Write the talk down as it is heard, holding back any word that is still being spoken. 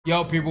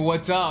Yo people,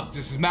 what's up?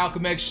 This is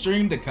Malcolm X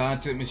Stream, the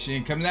content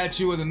machine, coming at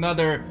you with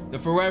another The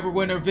Forever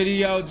Winner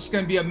video. This is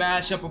going to be a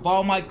mashup of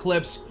all my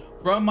clips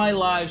from my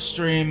live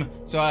stream.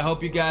 So I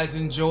hope you guys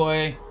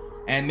enjoy,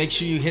 and make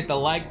sure you hit the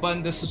like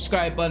button, the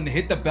subscribe button,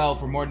 hit the bell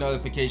for more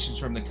notifications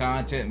from the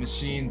content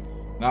machine.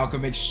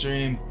 Malcolm X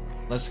Stream.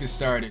 Let's get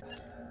started.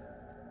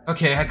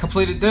 Okay, I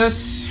completed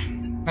this.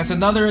 That's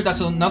another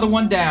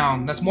one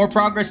down. That's more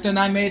progress than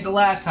I made the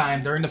last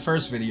time during the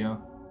first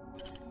video.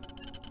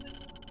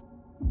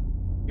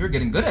 You're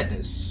getting good at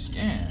this.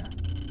 Yeah.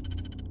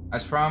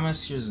 As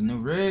promised, here's a new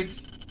rig.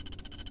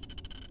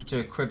 To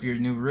equip your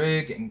new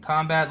rig and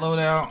combat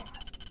loadout.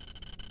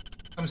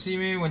 Come see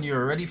me when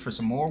you're ready for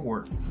some more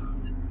work.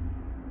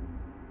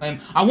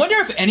 I wonder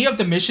if any of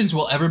the missions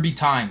will ever be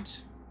timed.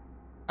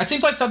 That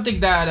seems like something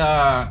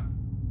that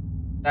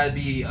that'd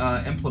be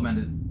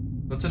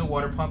implemented. Go to the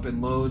water pump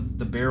and load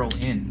the barrel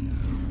in.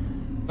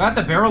 Do I have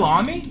the barrel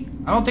on me?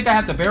 I don't think I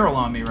have the barrel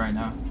on me right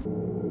now.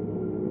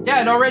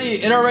 Yeah, it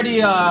already,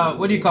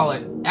 what do you call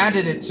it?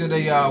 Added it to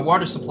the,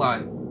 water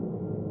supply.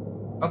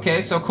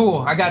 Okay, so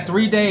cool. I got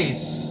 3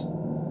 days.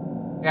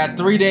 I got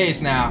 3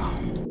 days now.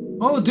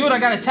 Oh, dude, I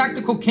got a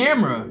tactical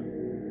camera.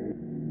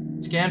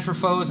 Scan for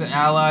foes and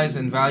allies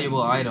and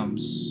valuable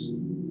items.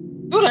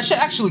 Dude, I should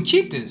actually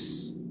keep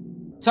this.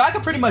 So I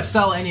could pretty much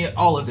sell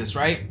all of this,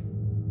 right?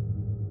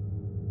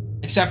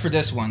 Except for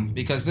this one,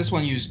 because this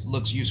one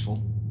looks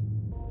useful.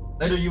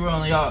 Later, you were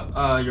on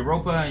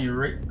Europa and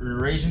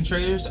Eurasian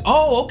traders.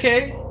 Oh,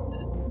 okay.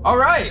 All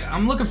right.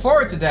 I'm looking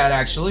forward to that,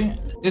 actually.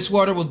 This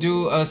water will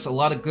do us a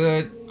lot of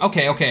good.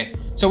 Okay, okay.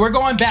 So we're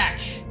going back.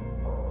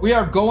 We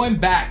are going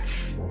back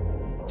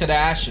to the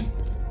Ashen.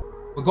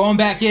 We're going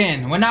back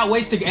in. We're not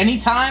wasting any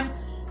time.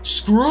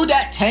 Screw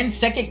that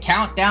 10-second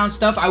countdown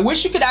stuff. I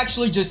wish you could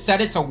actually just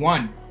set it to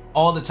 1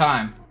 all the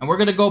time. And we're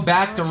going to go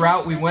back the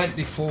route we went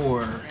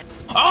before.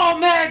 Oh,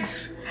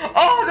 meds!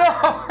 Oh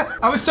no!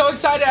 I was so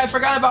excited I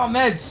forgot about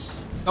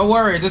meds. Don't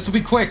worry, this will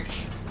be quick.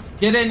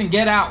 Get in and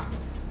get out.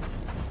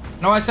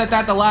 I know I said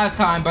that the last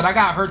time, but I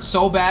got hurt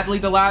so badly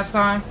the last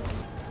time.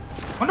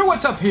 Wonder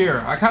what's up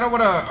here. I kinda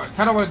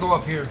wanna go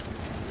up here.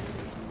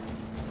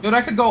 Dude,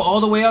 I could go all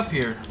the way up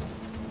here.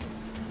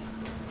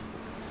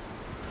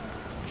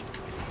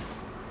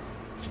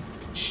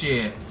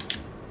 Shit.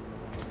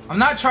 I'm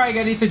not trying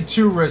anything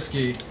too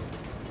risky.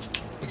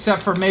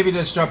 Except for maybe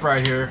this jump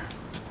right here.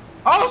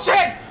 Oh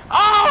shit!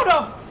 Oh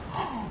no!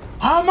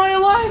 How am I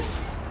alive?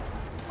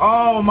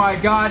 Oh my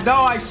god,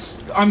 no,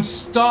 I'm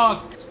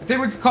stuck. I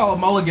think we could call a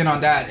mulligan on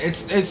that.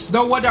 It's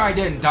no wonder I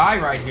didn't die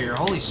right here.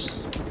 Holy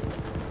sh...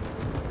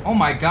 Oh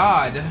my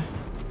god.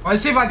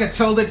 Let's see if I can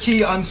tilde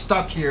key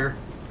unstuck here.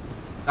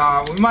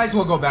 We might as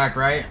well go back,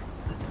 right?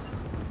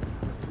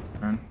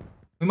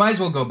 We might as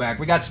well go back.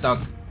 We got stuck.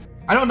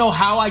 I don't know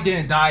how I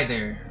didn't die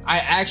there. I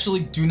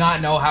actually do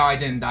not know how I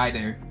didn't die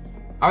there.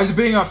 I was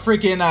being a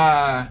freaking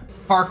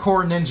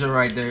parkour ninja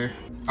right there.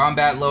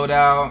 Combat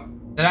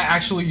loadout. Did I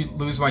actually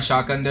lose my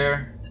shotgun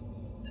there?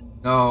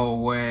 No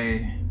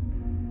way.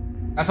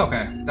 That's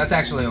okay. That's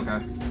actually okay.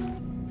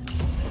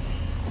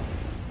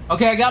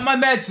 Okay, I got my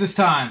meds this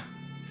time.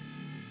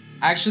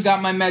 I actually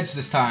got my meds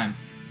this time.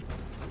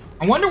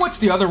 I wonder what's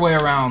the other way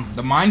around.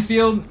 The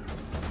minefield?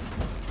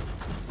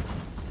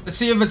 Let's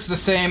see if it's the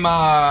same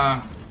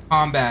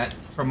combat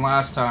from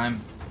last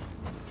time.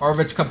 Or if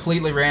it's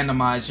completely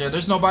randomized. Yeah,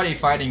 there's nobody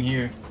fighting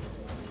here.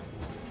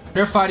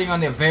 They're fighting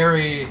on the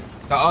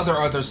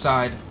other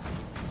side.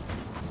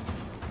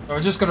 So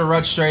we're just gonna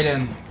run straight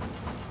in.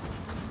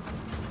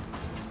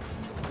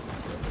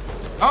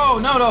 Oh,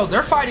 no,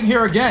 they're fighting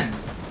here again.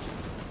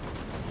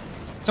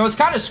 So it's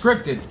kind of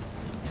scripted.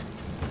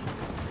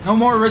 No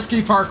more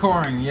risky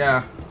parkouring,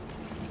 yeah.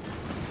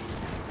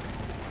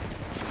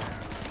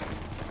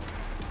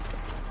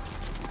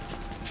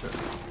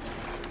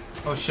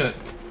 Oh shit,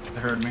 they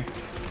heard me.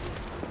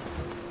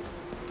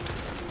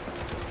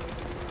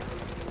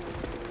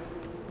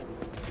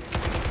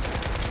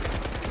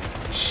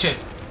 Shit.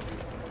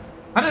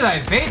 How did I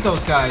evade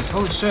those guys?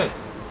 Holy shit.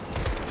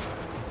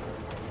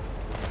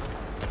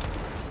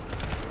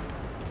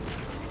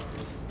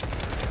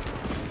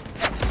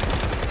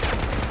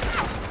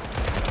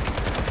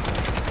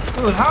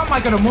 Dude, how am I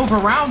gonna move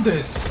around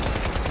this?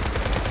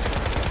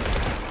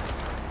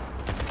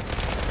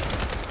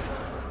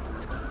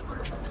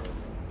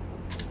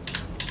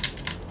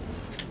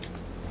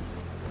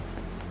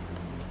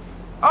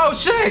 Oh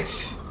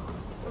shit!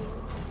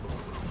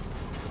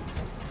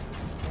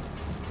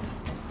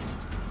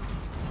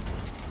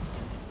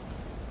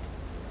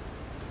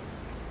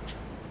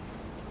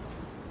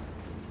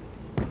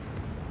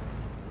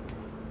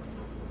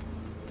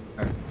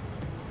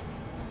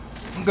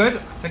 I'm good. I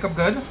think I'm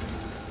good.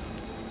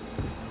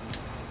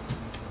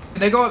 Can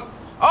they go?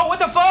 Oh, what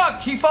the fuck?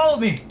 He followed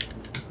me.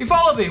 He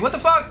followed me. What the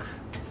fuck?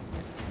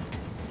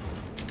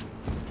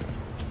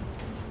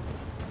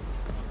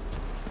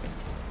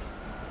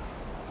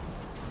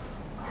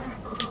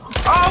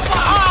 Oh,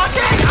 fuck. Oh,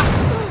 shit.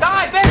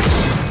 Die, bitch.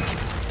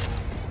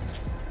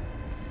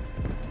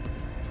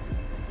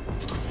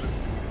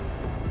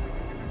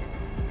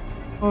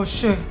 Oh,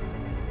 shit.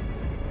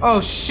 Oh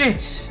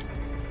shit!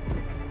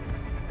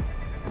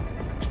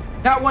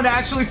 That one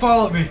actually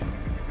followed me.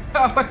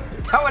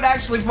 That one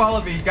actually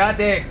followed me. God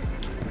dang.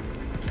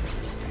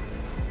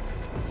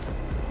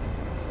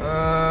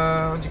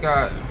 What you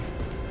got?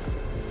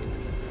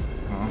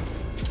 Oh.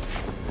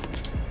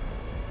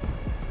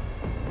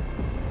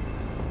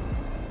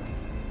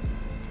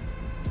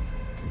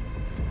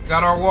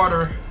 Got our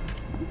water.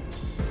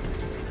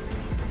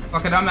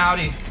 Fuck it, I'm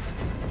outie.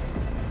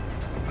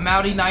 I'm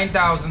outie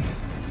 9,000.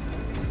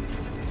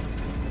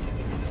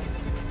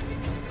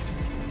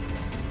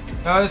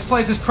 This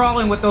place is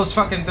crawling with those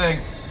fucking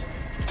things.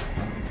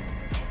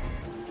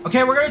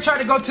 Okay, we're gonna try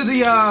to go to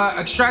the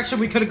extraction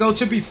we could have go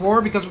to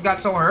before because we got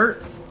so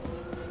hurt.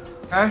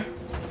 Okay?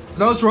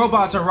 Those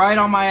robots are right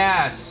on my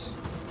ass.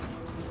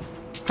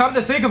 Come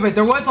to think of it,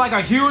 there was like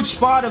a huge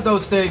spot of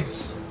those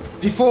things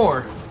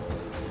before.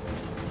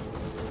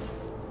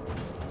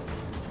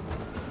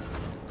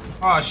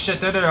 Oh shit,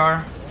 there they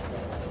are.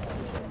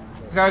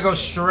 I gotta go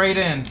straight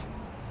in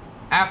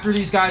after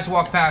these guys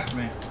walk past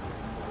me.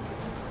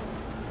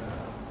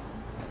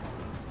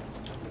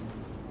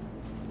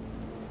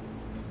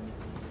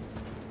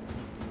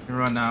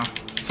 Run now.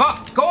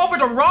 Fuck! Go over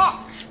the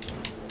rock!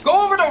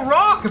 Go over the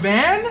rock,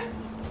 man!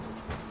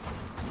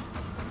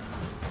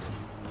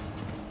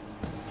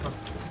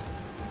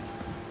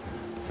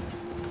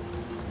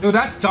 Dude,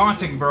 that's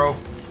daunting, bro.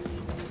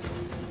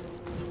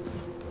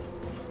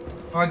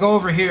 Oh, I go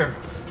over here.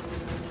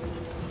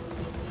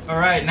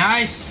 Alright,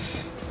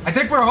 nice! I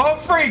think we're home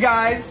free,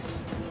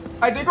 guys!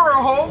 I think we're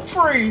home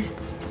free!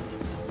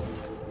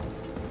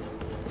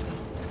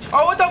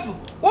 Oh, what the f-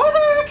 What the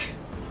heck?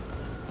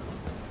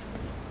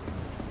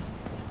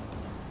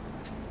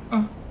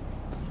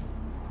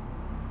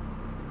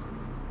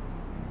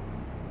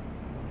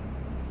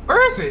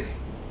 Where is it?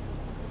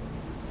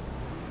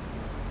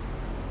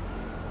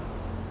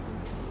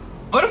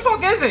 What the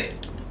fuck is it?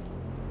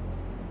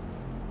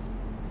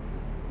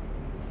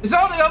 Is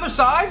that on the other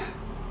side?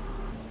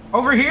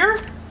 Over here?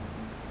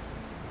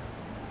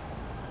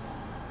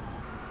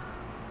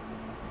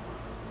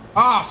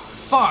 Ah,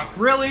 fuck,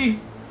 really?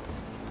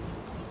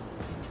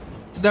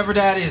 It's never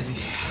that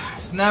easy.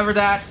 It's never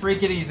that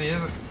freaking easy,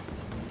 is it?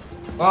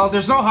 Well,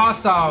 there's no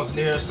hostiles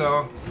near,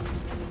 so...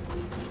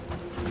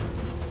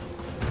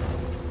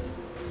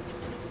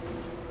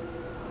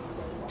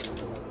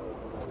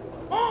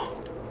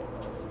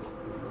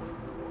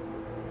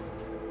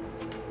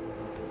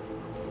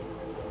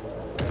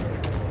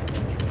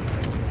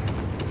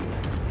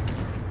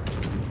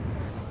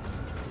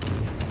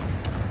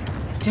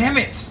 Damn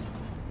it!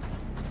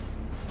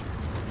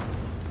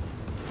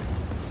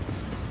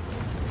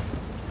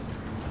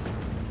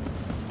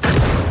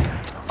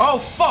 Oh,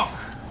 fuck!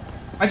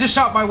 I just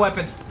shot my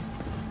weapon.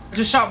 I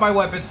just shot my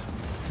weapon.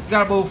 You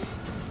gotta move.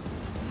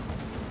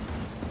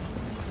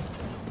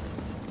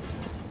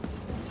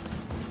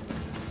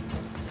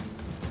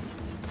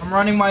 I'm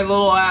running my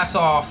little ass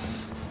off.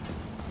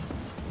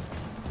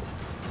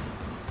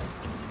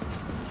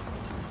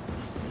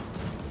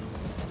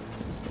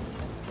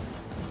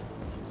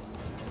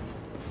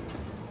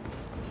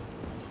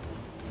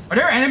 Are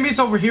there enemies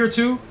over here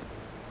too?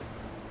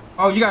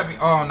 Oh, you gotta be.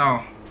 Oh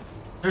no.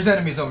 There's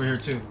enemies over here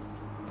too.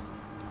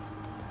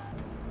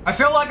 I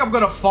feel like I'm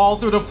gonna fall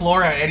through the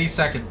floor at any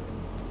second.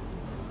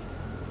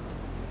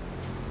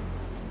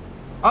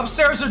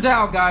 Upstairs are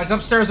down, guys.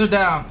 Upstairs are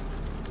down.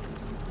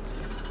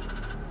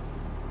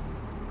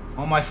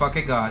 Oh my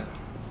fucking god.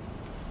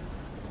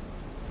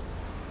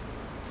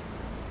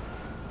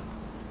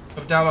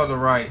 Up down on the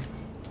right.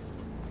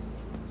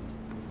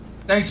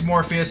 Thanks,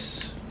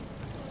 Morpheus.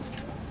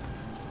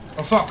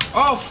 Oh fuck!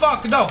 Oh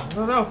fuck! No!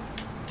 No! No!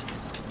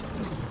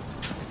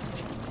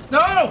 No!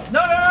 No!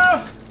 No!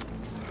 No!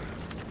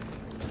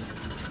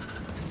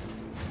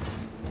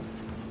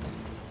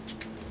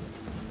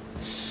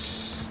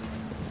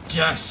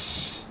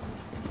 Yes!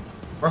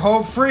 We're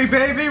home free,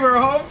 baby! We're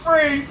home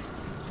free!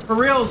 For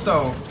reals,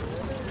 though.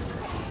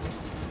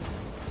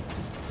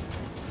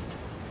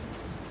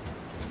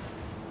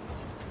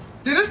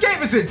 Dude, this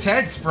game is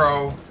intense,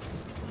 bro.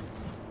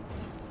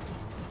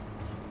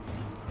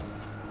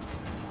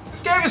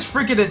 This game is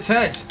freaking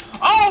intense.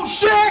 Oh,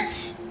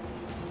 shit!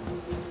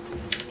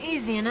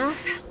 Easy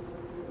enough.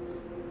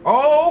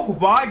 Oh,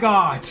 my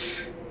God.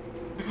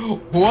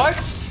 What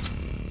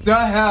the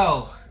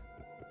hell?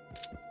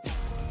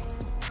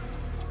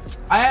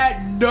 I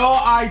had no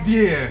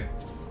idea.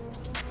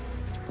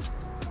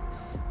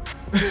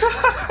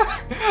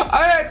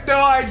 I had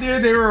no idea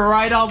they were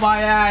right on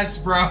my ass,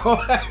 bro.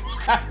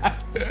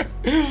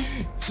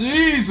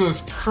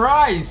 Jesus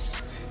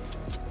Christ.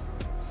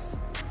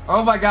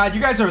 Oh my god,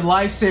 you guys are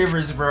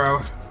lifesavers, bro.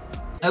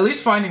 At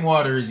least finding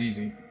water is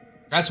easy.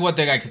 That's one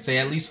thing I can say.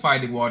 At least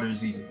finding water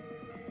is easy.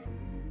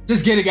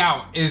 Just getting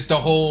out is the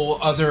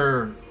whole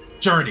other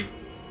journey.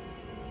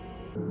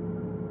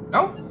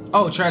 Oh?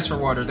 Oh, transfer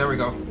water. There we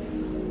go.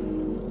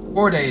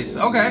 4 days.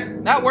 Okay,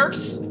 that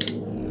works.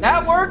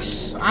 That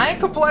works. I ain't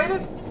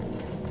complaining.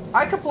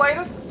 I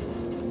complaining.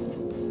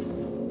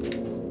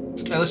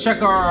 Okay, let's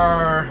check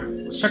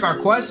our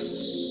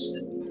quests.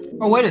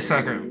 Oh, wait a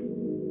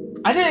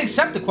second. I didn't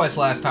accept the quest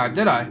last time,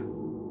 did I?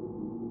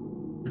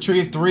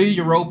 Retrieve 3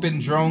 European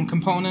drone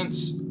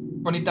components,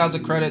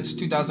 20,000 credits,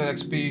 2,000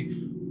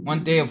 XP,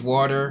 1 day of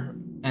water,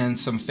 and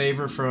some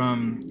favor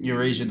from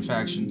Eurasian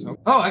factions.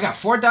 Oh, I got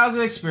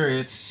 4,000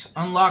 experience.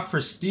 Unlock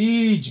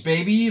prestige,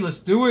 baby. Let's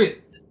do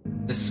it.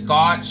 The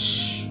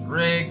Scotch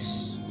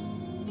rigs.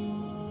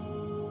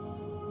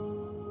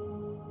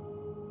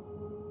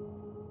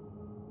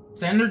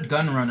 Standard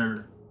gun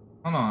runner.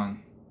 Hold on.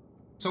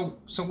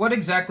 So what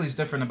exactly is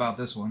different about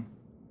this one?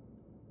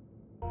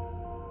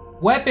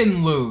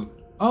 Weapon loot.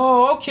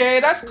 Oh,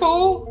 okay, that's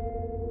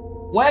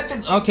cool.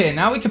 Weapon. Okay,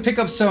 now we can pick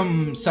up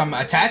some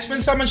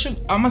attachments. I'm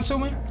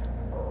assuming.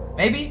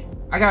 Maybe.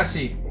 I gotta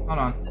see. Hold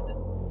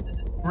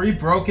on. 3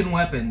 broken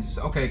weapons.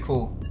 Okay,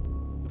 cool.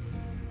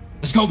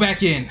 Let's go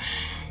back in.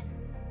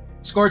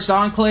 Scorched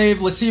Enclave.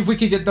 Let's see if we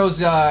can get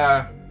those.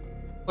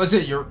 Was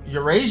it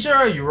Eurasia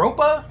or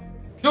Europa?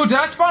 Dude, did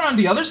I spawn on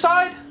the other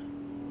side?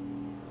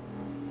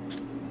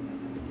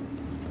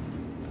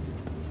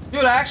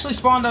 Dude, I actually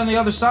spawned on the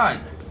other side.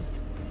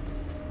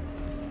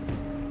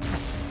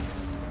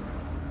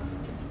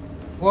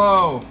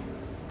 Whoa.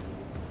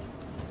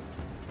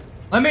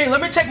 Let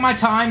me take my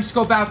time,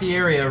 scope out the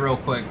area real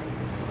quick.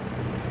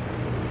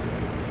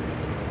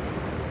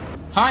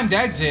 Timed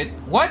exit?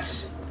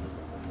 What?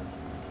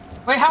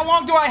 Wait, how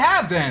long do I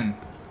have then?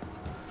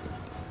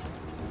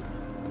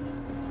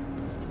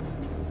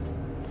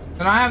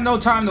 Then I have no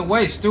time to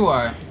waste, do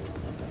I?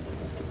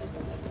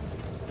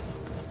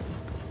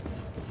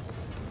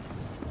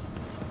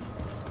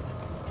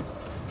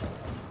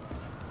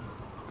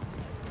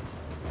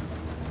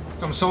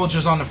 Some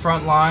soldiers on the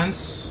front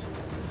lines.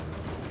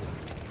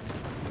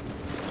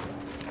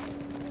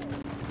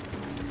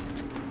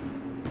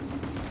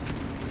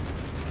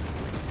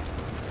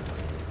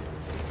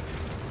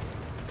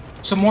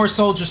 Some more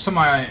soldiers to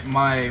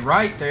my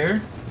right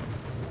there.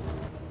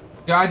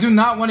 Yeah, I do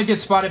not want to get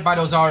spotted by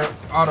those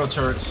auto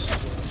turrets.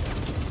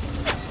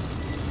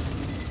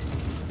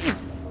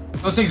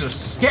 Those things are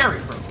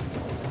scary, bro.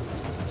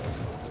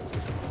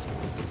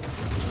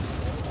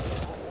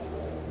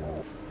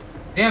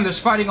 Damn, there's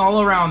fighting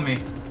all around me.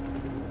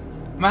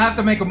 I'm gonna have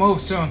to make a move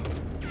soon.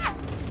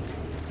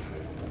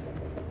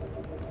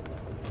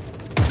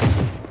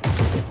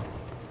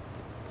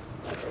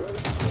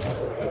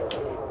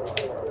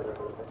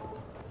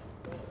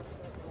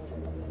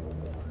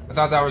 I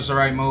thought that was the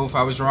right move.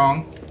 I was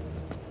wrong.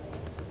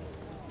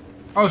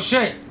 Oh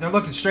shit, they're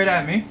looking straight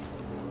at me.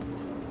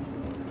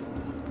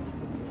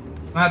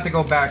 I'm gonna have to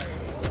go back.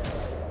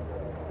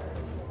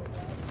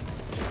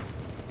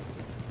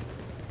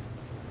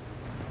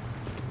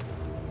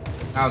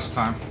 Now's the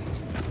time.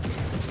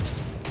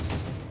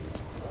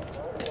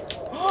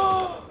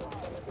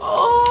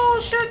 Oh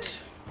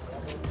shit!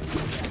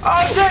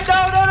 Oh shit!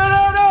 No! No! No!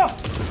 No! No!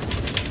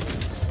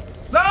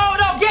 No!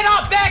 No! Get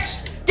up,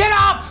 Bex! Get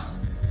up!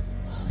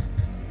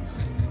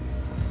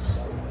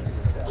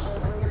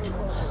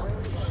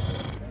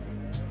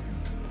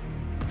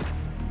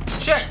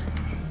 Shit!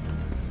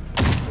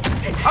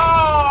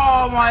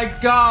 Oh my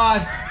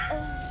god!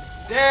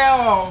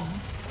 Damn!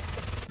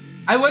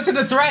 I wasn't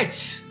a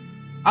threat.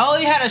 I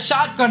only had a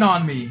shotgun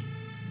on me.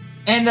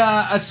 And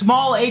a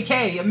small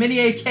AK, a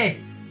mini AK.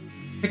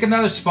 Pick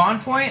another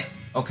spawn point?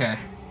 Okay,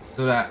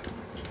 do that.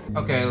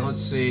 Okay, let's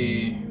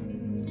see.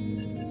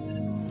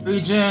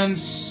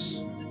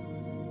 Regions.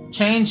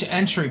 Change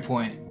entry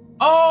point.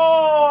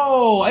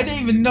 Oh, I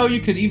didn't even know you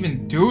could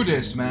even do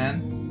this,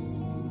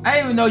 man. I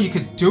didn't even know you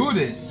could do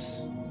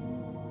this.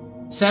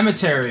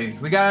 Cemetery.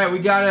 We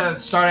gotta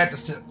start at the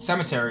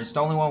cemetery. It's the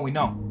only one we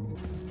know.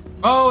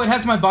 Oh, it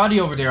has my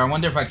body over there. I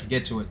wonder if I could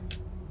get to it.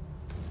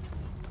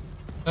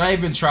 Did I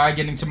even try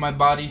getting to my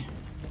body?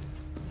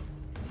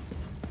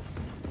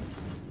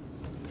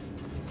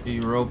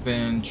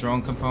 European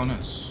drone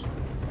components.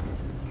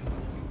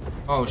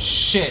 Oh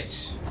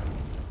shit.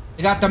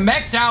 They got the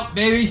mechs out,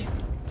 baby.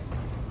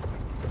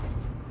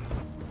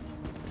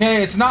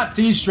 Okay, it's not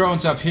these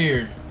drones up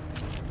here.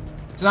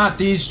 It's not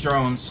these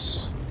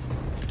drones.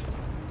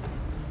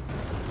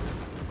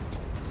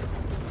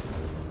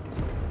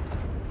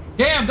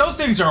 Damn, those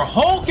things are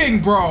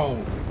hulking,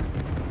 bro.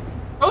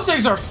 Those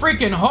things are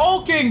freaking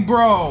hulking,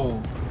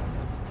 bro.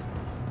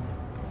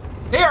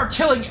 They are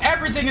killing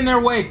everything in their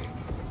wake.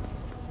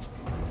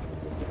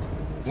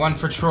 One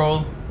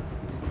patrol.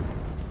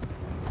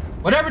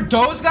 Whatever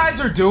those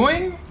guys are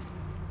doing,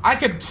 I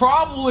could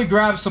probably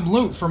grab some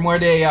loot from where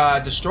they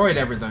destroyed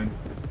everything.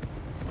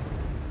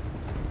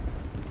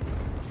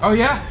 Oh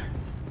yeah?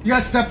 You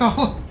got stepped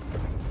on?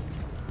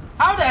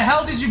 How the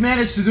hell did you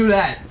manage to do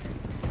that?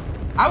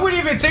 I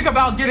wouldn't even think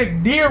about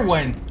getting near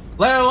one,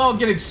 let alone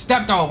getting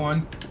stepped on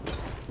one.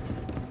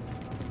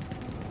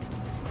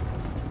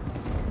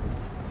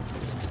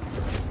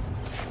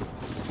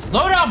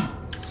 Load them!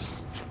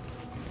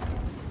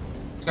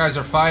 These guys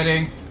are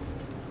fighting.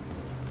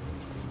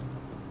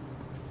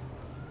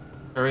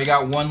 Already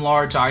got one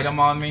large item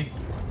on me.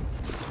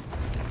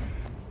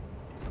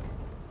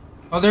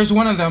 Oh, there's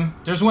one of them.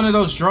 There's one of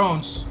those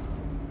drones.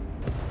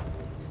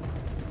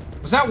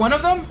 Was that one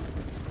of them?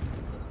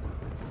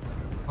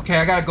 Okay,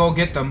 I gotta go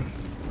get them.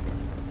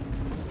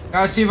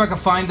 Gotta see if I can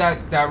find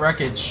that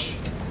wreckage.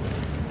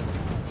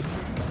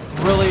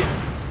 Really...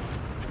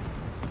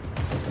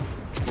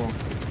 Cool.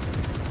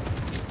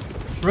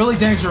 Really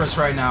dangerous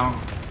right now.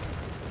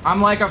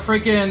 I'm like a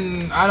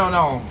freaking... I don't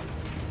know.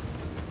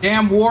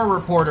 Damn war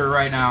reporter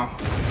right now.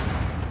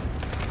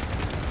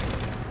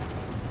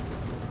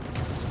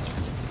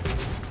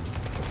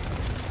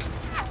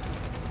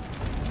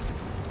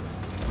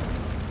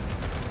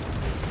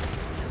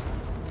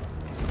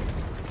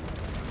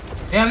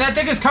 Damn, that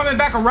thing is coming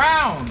back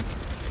around.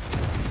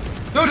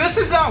 Dude, this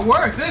is not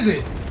worth, is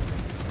it?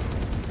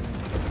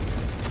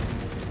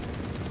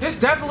 This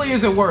definitely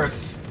isn't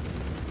worth.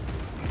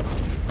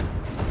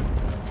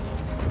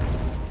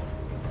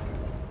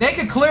 They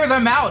could clear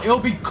them out. It'll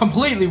be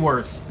completely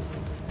worth.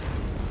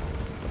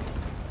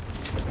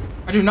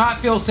 I do not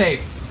feel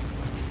safe.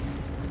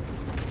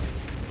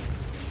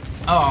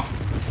 Oh.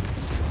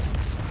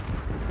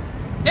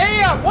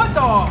 Damn, what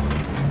the?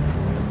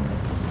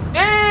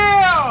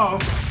 Damn!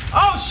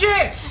 Oh,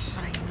 shit!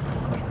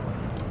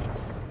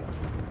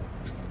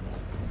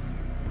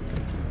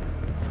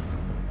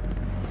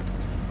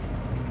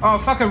 Oh,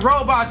 fucking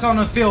robots on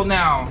the field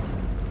now.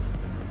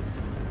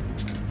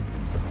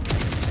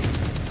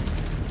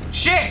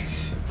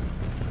 Shit!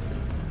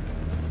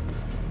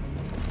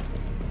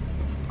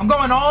 I'm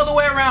going all the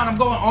way around. I'm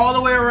going all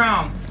the way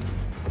around.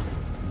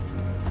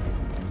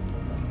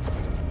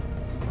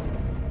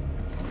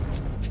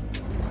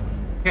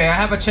 Okay, I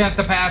have a chance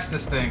to pass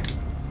this thing.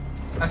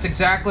 That's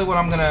exactly what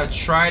I'm gonna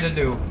try to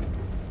do.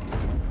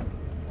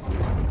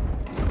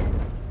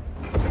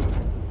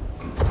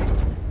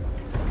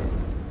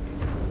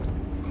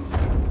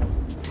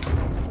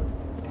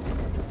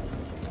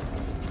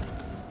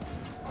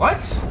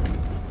 What?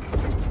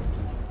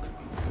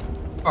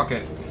 Fuck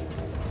it.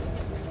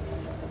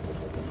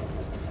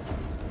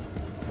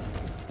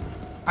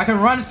 I can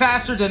run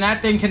faster than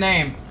that thing can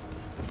aim.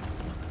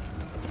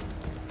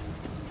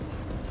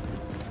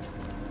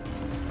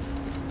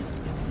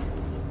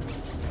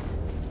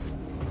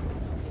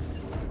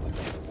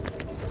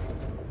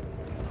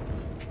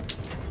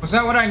 Was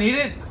that what I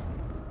needed?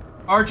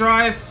 Hard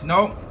drive?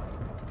 Nope.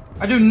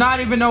 I do not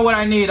even know what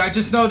I need. I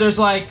just know there's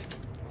like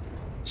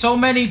so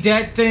many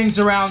dead things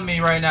around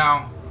me right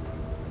now.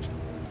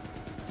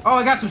 Oh,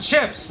 I got some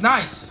chips.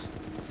 Nice.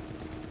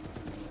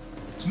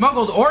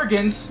 Smuggled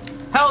organs?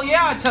 Hell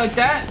yeah, I took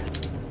that.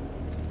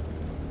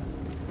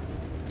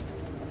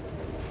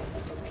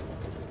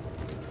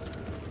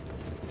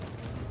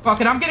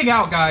 Fuck it, I'm getting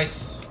out,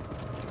 guys.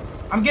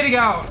 I'm getting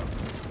out.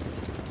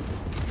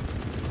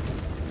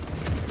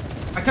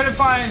 I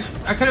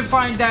couldn't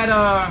find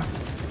that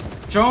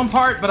drone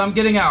part, but I'm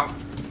getting out.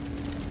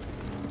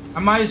 I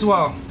might as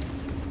well.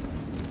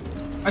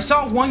 I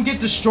saw one get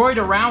destroyed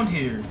around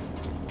here.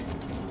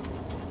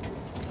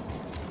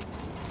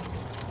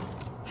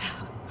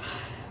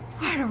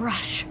 Where to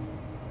rush?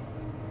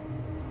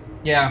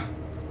 Yeah.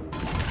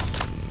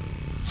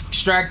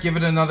 Extract, give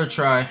it another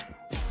try.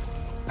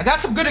 I got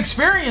some good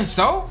experience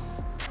though.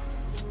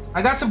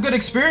 I got some good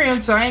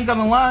experience, I ain't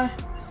gonna lie.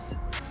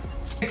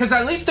 Because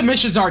at least the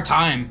missions are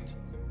timed.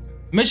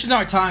 Missions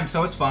are timed,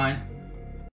 so it's fine.